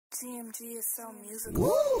TMG is so musical.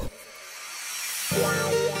 Woo!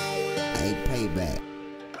 Hey, PayBack.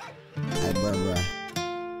 Hey, bruh.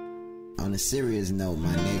 On a serious note, my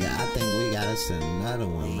nigga, I think we got us another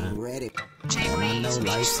one, man. Ready? And I know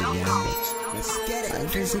life's a gamble. Let's get it.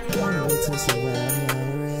 Life is a gamble to survive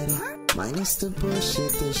already. Minus the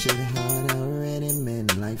bullshit, this shit hard already, man.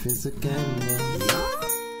 Life is a gamble.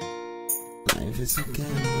 Life is a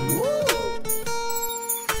gamble. Woo!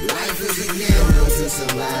 Life is a gamble to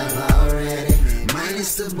survive already.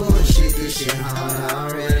 Minus the bullshit, this shit hard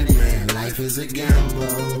already, man. Life is a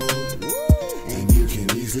gamble, and you can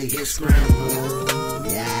easily get scrambled.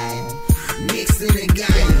 Yeah, mixed in the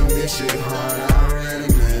game, this shit hard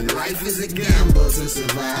already, man. Life is a gamble to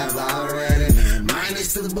survive already, man.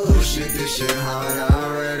 Minus the bullshit, this shit hard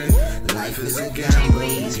already. Life is a gamble,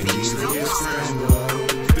 you can easily get scrambled.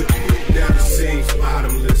 The pit never seems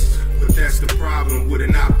bottomless. But that's the problem with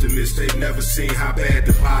an optimist. They've never seen how bad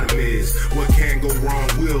the bottom is. What can go wrong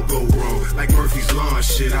will go wrong. Like Murphy's Law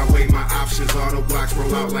shit. I weigh my options, all the blocks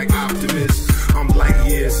roll out like optimists. I'm light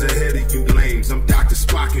years ahead of you lames. I'm Dr.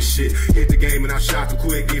 Spock and shit. Hit the game and I shot too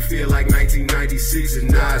quick. It feel like 1996 and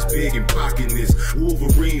Nas big and pocketing this.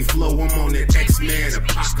 Wolverine flow, I'm on that X-Man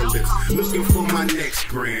apocalypse. Looking for my next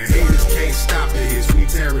grand. Haters can't stop the hits. We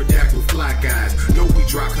pterodactyl fly guys. Know we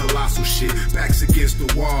drop colossal shit. Backs against the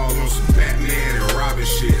wall on some Batman and Robin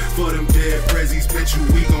shit. For them dead prezzies, bet you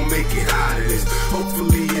we gon' make it out of this.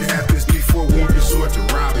 Hopefully it happens before we resort to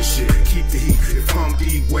robbing shit. Keep the heat if I'm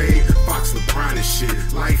D-Wade, Fox LeBron and shit.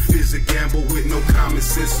 Life is a gamble with no common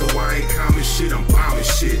sense, so I ain't common shit, I'm bombing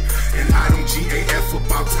shit. And I don't GAF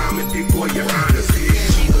about time and dick, boy, your honor,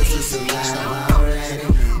 bitch.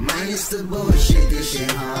 Minus the bullshit, this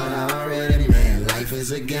shit hard already, man. Life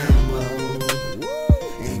is a gamble,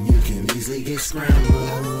 and you can easily get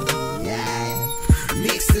scrambled. Yeah,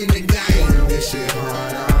 mixed in the game, this shit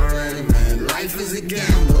hard already, man. Life is a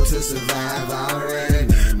gamble to survive already,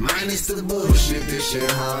 man. Minus the bullshit, this shit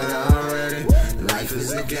hard already. Life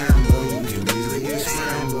is a gamble, you can easily get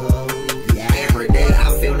scrambled. Every day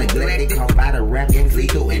I feel neglected, caught by the rap game's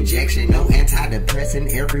lethal injection. No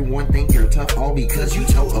antidepressant, everyone think you're tough, all because you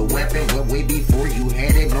told a weapon. But way before you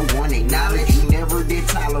had it, no one acknowledged. You never did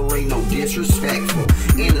tolerate no disrespectful,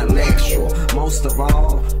 intellectual. Most of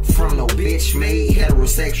all, from no bitch made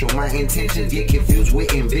heterosexual. My intentions get confused with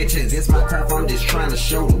bitches. It's my craft, I'm just trying to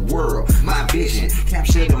show the world my vision.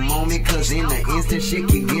 Capture the moment, cause in the instant shit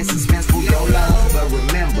can get suspenseful, yo love. But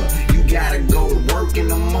remember, you gotta go to work in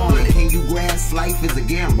the morning. Can you grasp life is a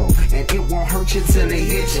gamble, and it won't hurt you till they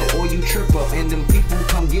hit you, or you trip up and them people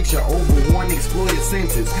come get you over one exploited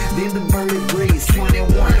sentence. Then the verdict reads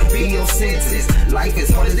 21, be your sentence. Life is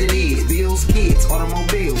hard as it is, bills, kids,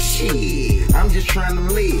 automobiles, shit. I'm just trying to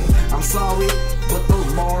live. I'm sorry, but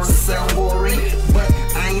those bars sound boring. But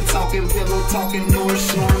I ain't talking pillow, talking nor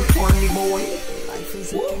snoring. Pardon me, boy. Life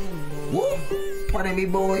is a gamble. Pardon me,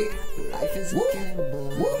 boy. Life is a gamble.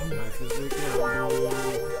 Life is a gamble.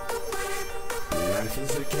 Life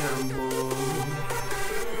is a gamble.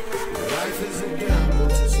 Life is a gamble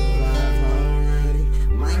to survive already.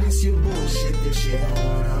 Minus your bullshit, this shit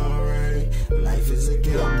hard already. Life is a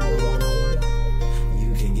gamble.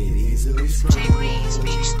 You can get easily screwed.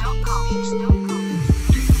 FgmFredFox.com.